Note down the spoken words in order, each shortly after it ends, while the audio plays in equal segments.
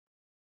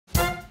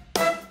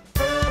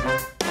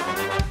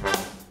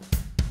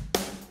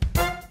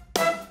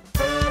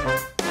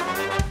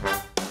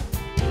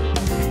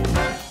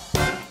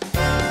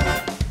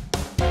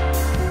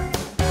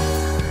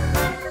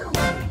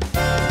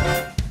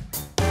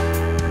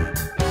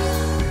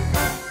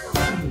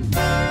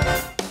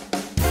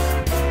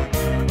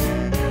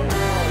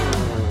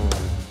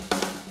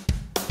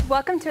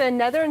Welcome to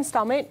another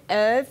installment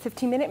of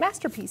 15-Minute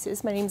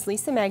Masterpieces. My name is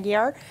Lisa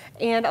Magyar,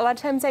 and a lot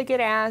of times I get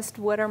asked,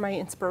 what are my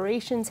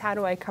inspirations? How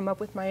do I come up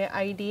with my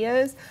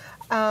ideas?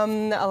 A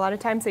lot of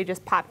times they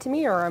just pop to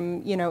me, or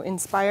I'm,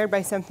 inspired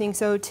by something.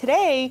 So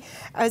today,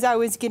 as I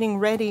was getting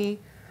ready,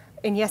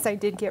 and yes, I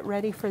did get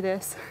ready for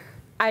this,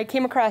 I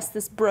came across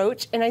this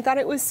brooch, and I thought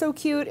it was so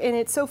cute, and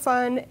it's so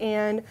fun,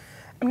 and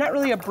I'm not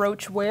really a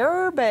brooch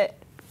wearer, but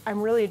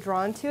I'm really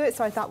drawn to it,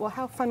 so I thought, well,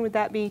 how fun would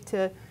that be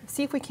to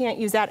see if we can't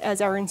use that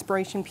as our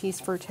inspiration piece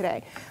for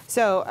today.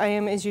 So I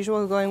am, as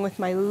usual, going with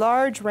my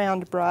large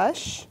round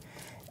brush,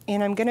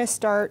 and I'm gonna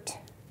start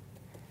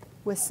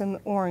with some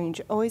orange,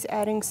 always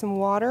adding some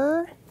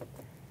water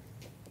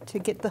to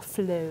get the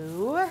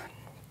flow.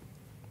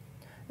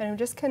 And I'm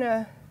just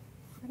gonna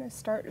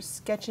start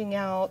sketching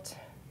out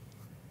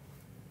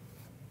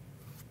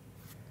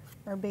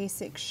our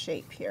basic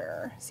shape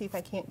here. See if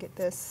I can't get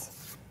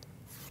this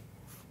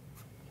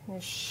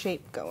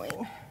shape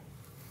going.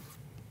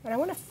 But I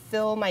want to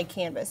fill my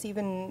canvas,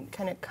 even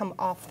kind of come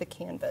off the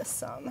canvas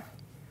some.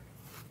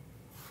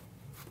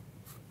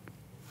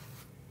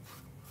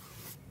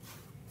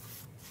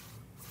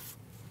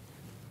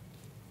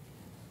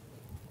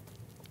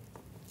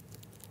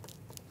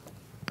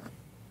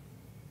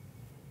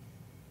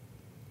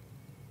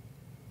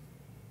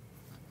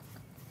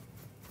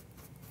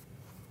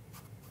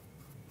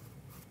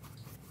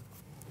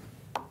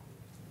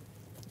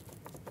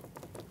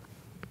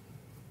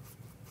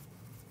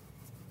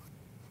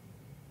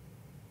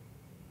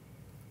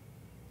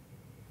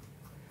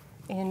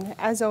 And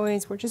as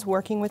always, we're just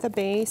working with a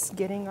base,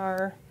 getting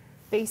our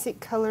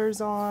basic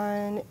colors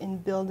on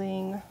and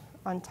building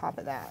on top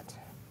of that.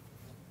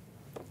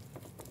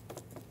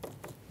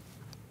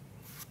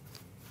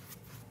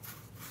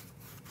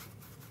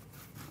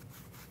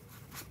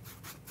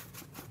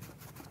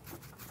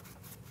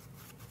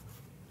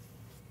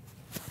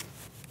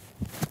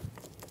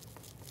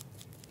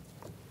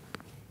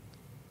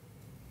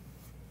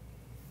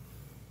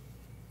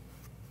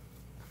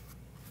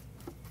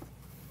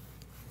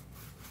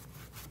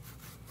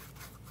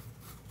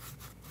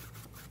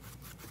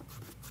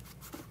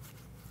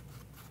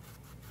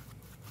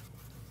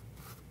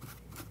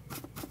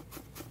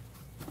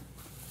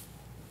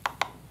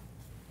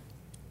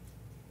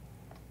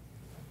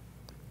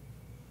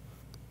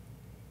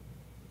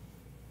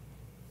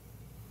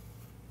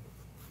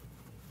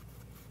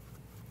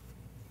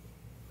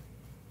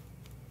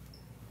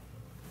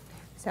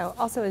 So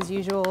also, as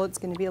usual, it's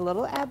going to be a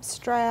little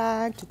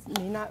abstract.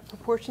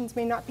 Proportions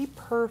may not be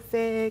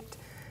perfect.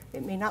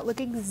 It may not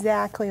look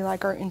exactly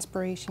like our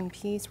inspiration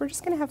piece. We're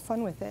just going to have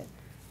fun with it.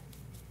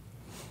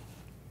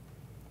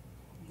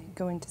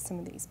 Go into some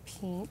of these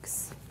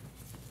pinks.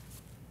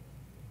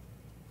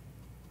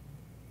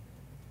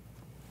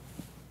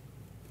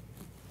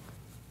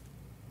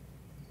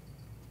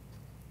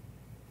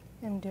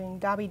 I'm doing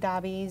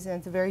dobby-dobbies, and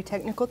it's a very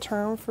technical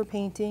term for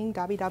painting,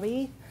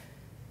 dobby-dobby.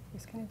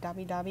 Just kind of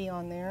dobby-dobby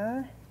on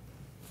there.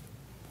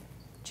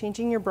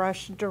 Changing your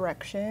brush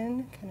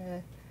direction kind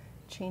of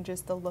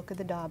changes the look of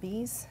the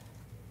dobbies.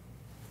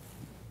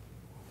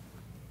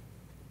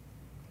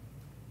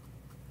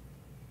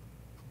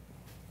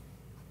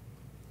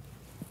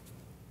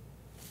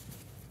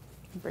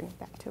 Bring it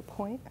back to a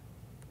point.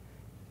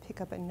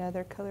 Pick up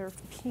another color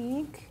of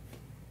pink.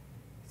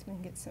 So we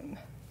can get some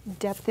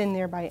depth in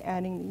there by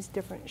adding these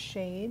different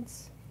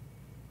shades.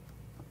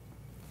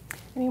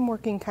 And I'm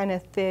working kind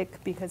of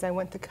thick because I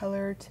want the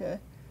color to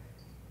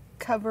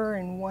cover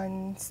in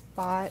one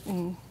spot,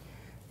 and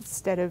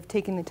instead of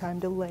taking the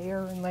time to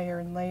layer and layer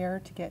and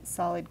layer to get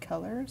solid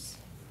colors.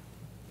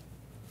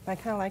 I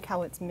kind of like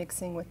how it's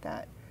mixing with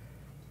that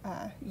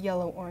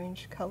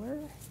yellow-orange color.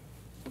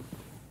 So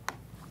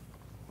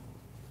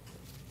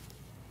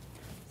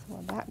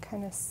while that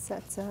kind of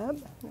sets up,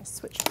 I'm going to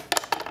switch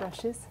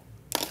brushes.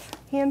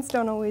 Hands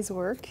don't always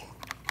work.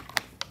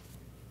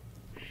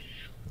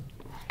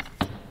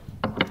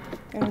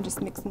 And I'm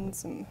just mixing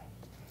some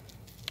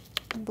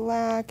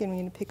black, and we're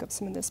going to pick up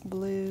some of this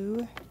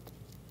blue.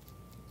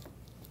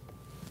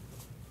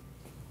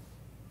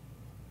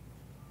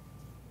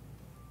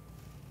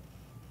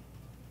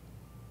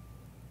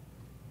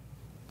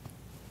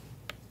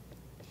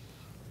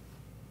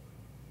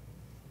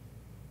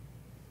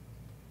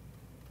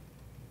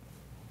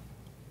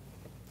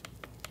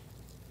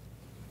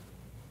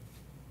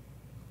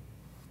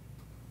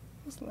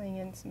 Just laying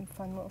in some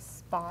fun little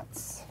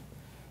spots.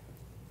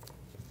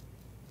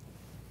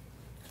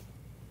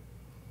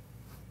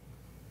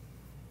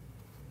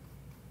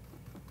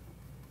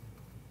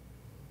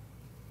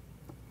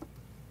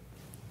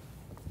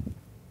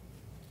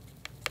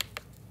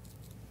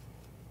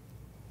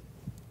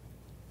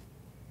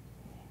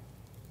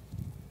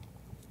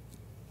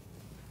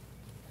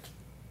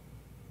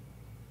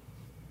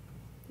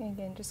 And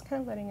again, just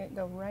kind of letting it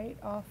go right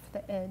off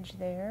the edge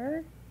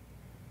there.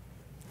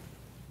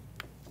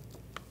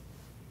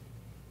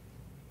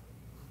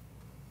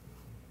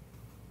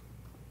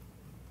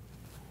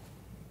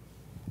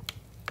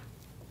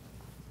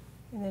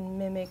 And then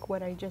mimic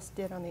what I just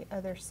did on the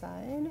other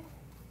side.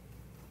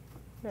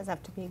 It doesn't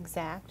have to be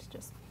exact,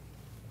 just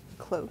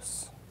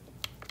close.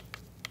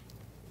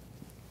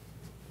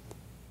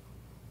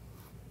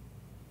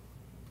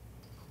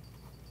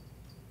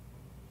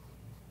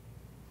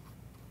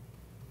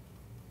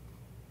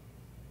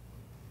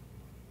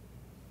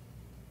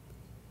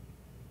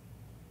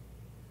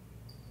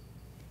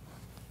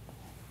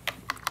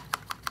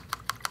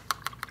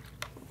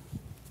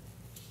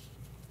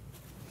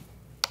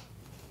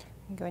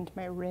 I'm going to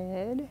my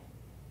red,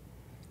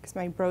 because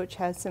my brooch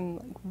has some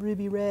like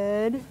ruby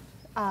red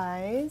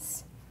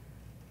eyes.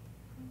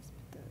 Let's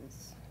put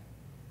those.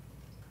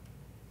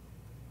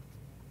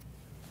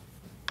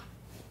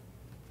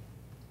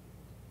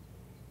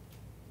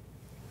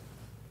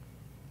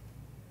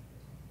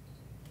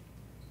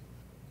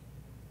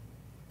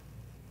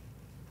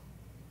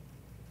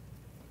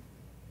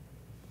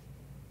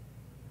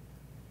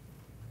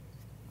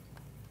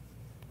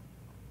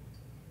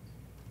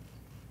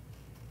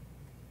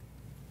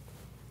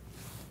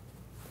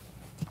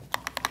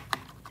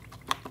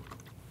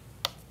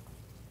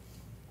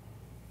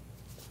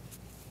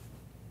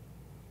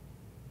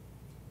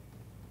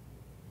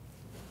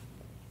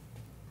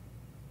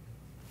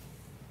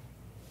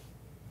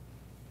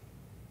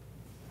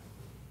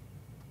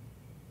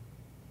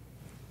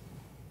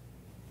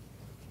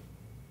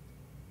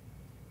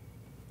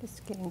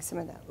 Just getting some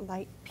of that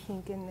light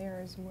pink in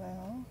there as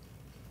well.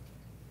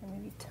 And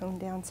maybe tone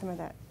down some of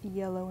that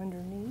yellow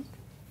underneath.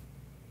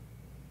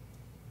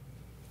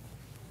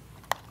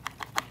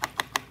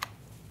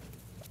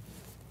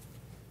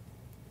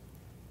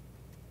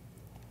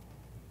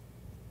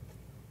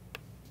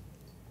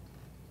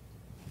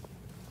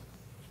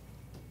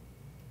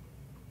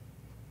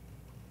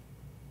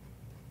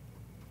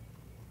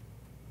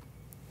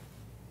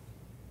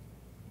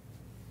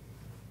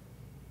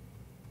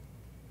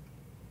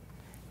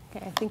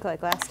 Okay, I think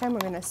like last time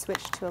we're going to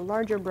switch to a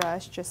larger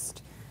brush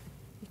just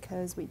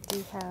because we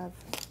do have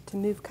to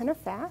move kind of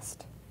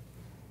fast.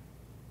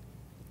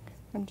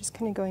 I'm just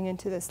kind of going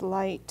into this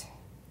light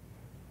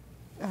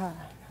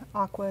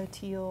aqua,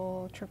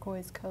 teal,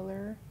 turquoise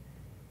color.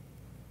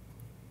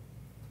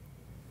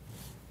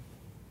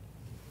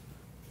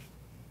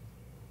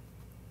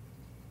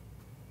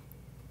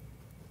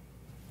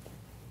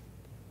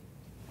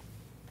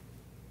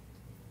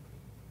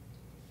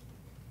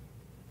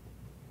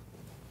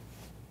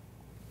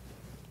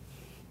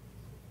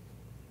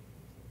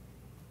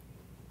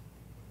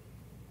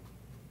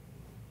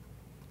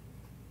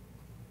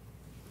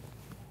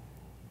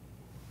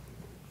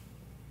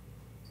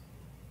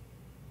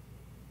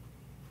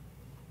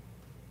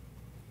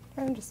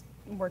 I'm just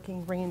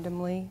working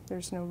randomly.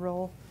 There's no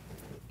real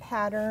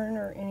pattern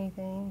or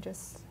anything,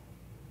 just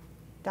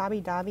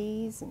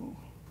dobbies and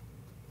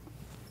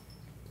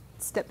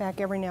step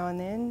back every now and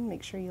then.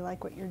 Make sure you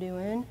like what you're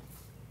doing.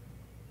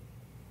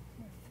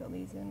 Fill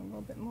these in a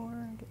little bit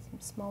more, get some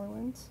smaller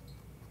ones.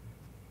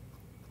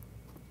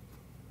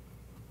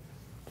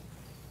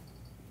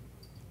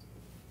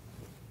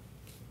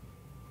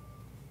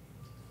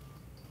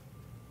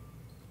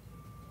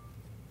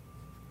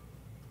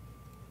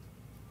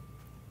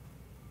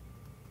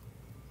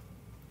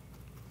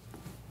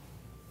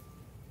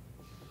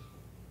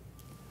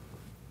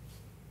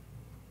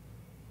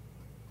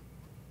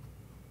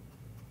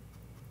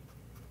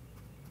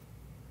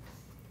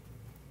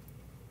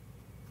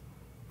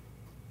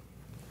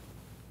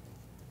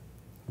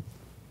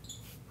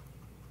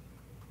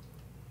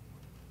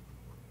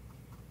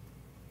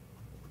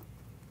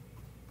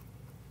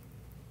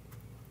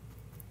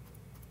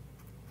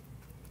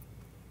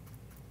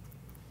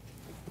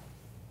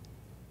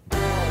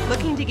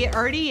 Looking to get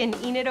arty in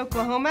Enid,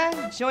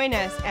 Oklahoma? Join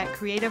us at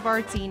Creative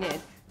Arts Enid,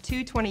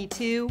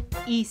 222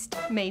 East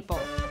Maple.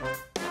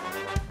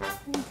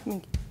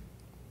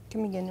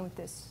 Coming in with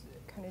this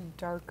kind of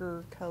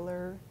darker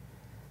color,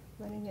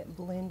 letting it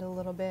blend a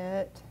little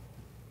bit,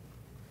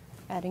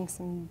 adding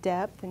some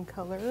depth and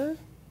color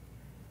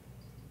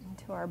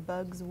into our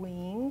bug's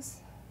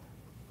wings.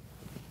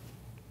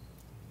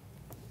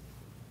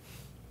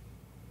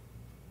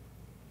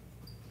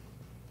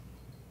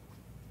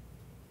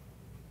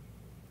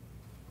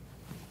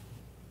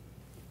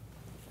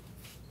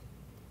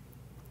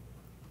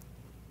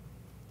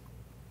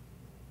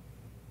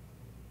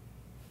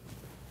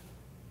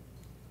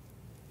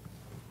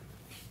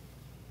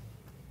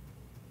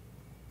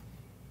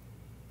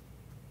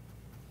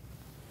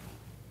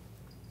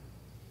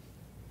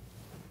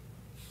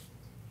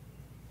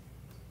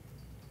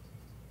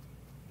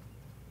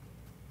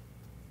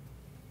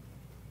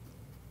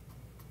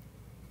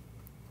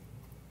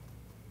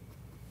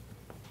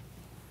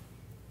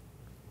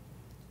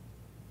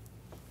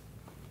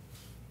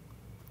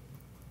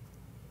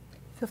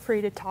 Feel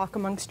free to talk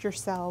amongst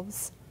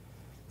yourselves.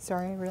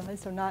 Sorry, I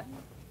realize I'm not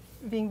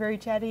being very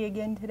chatty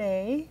again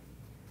today.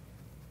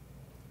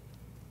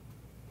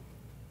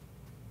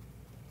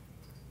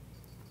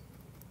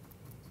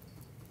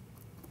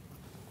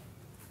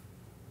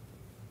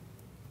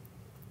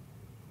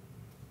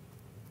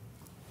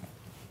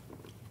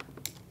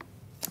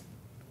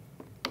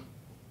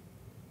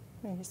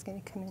 I'm just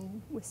going to come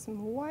in with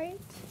some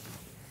white.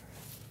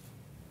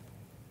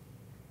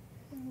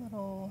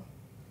 little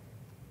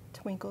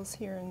twinkles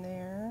here and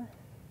there.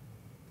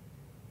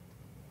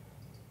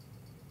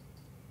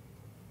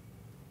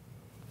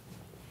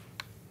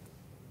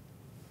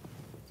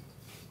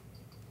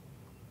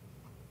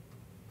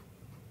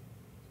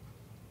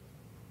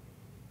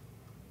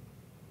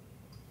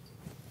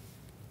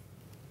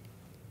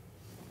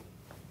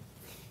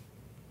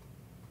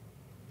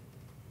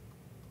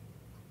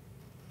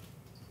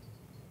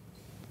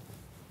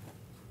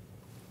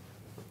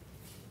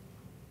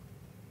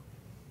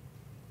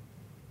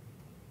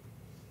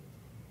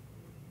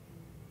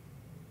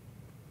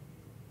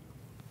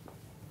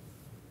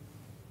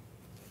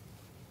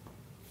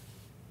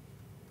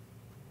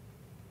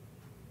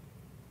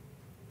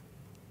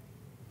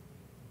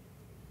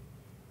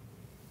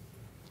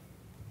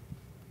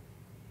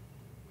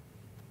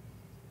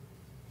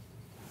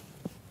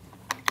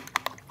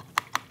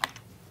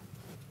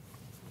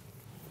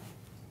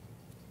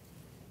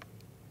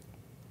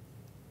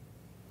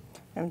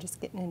 I'm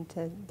just getting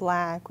into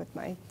black with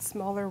my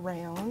smaller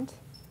round.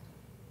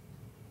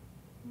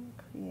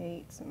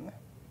 Create some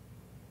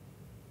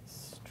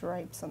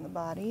stripes on the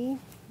body.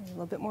 A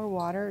little bit more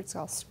water. It's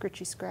all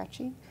scritchy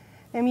scratchy.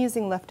 I'm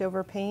using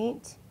leftover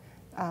paint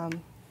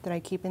that I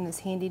keep in this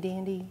handy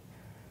dandy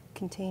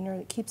container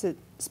that keeps it,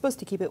 supposed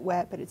to keep it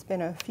wet, but it's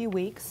been a few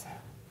weeks.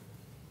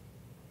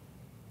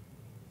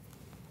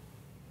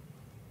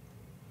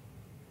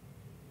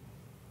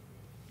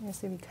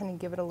 So we kind of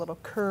give it a little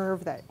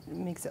curve that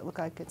makes it look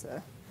like it's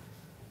a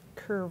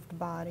curved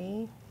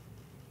body.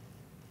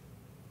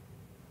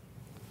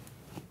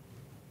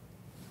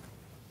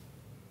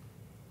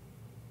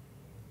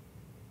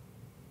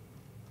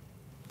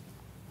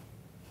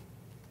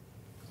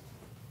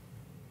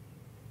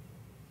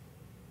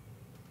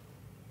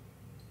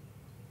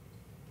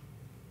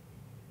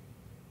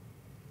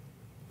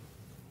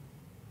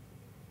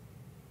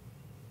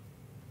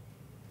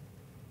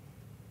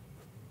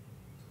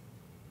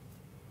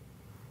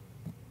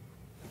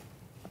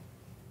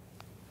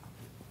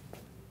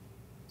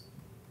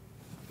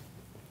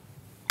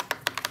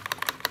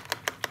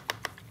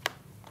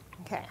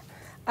 Okay,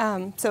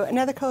 so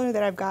another color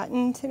that I've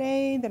gotten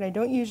today that I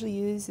don't usually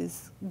use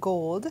is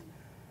gold.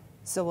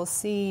 So we'll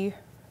see,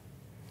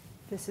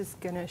 this is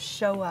gonna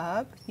show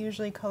up.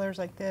 Usually colors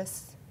like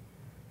this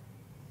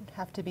would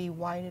have to be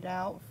whited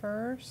out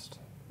first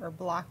or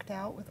blocked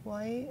out with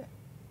white.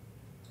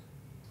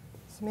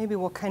 So maybe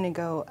we'll kind of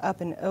go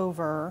up and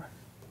over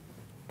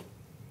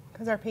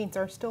because our paints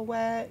are still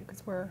wet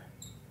because we're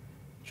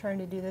trying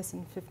to do this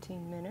in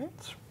 15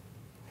 minutes.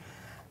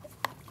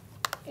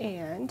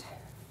 And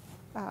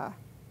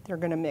they're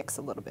going to mix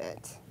a little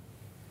bit.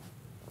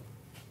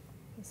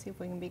 Let's see if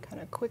we can be kind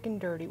of quick and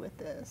dirty with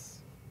this.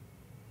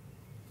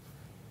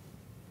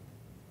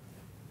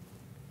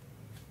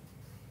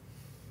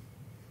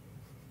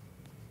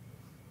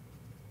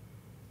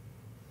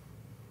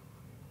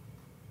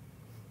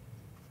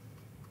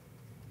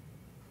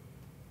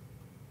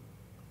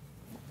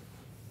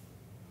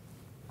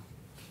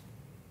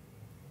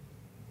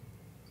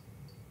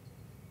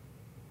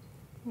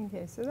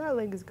 Okay, so that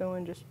leg is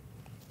going just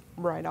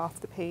right off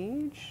the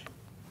page.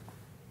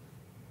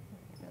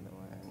 Another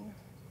one.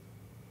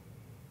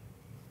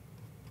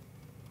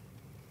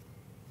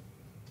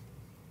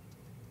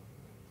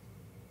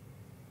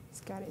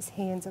 He's got his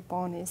hands up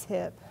on his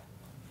hip.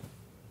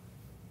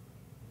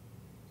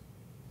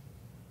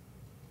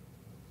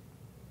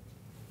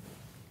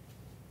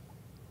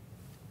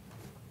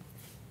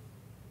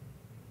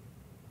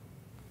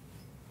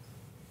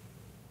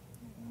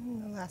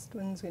 And the last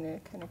one's going to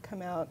kind of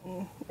come out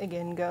and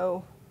again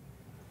go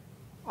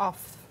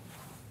off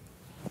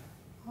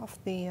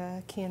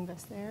the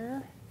canvas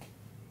there.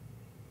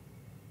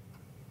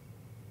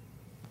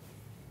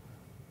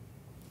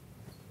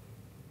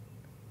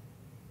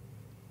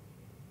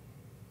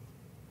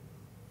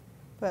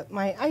 But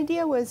my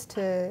idea was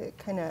to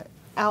kind of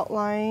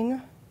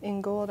outline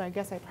in gold. I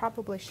guess I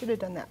probably should have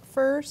done that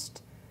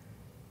first.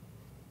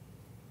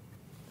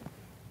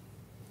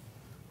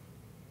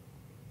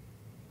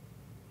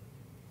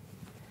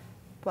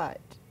 But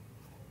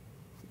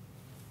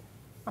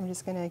I'm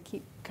just going to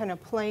keep kind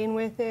of playing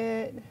with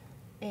it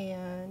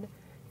and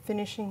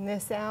finishing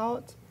this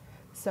out.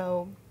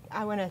 So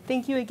I want to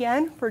thank you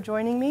again for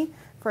joining me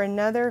for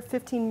another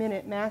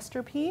 15-minute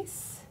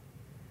masterpiece.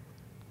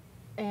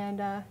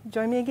 And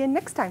join me again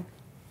next time.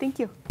 Thank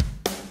you.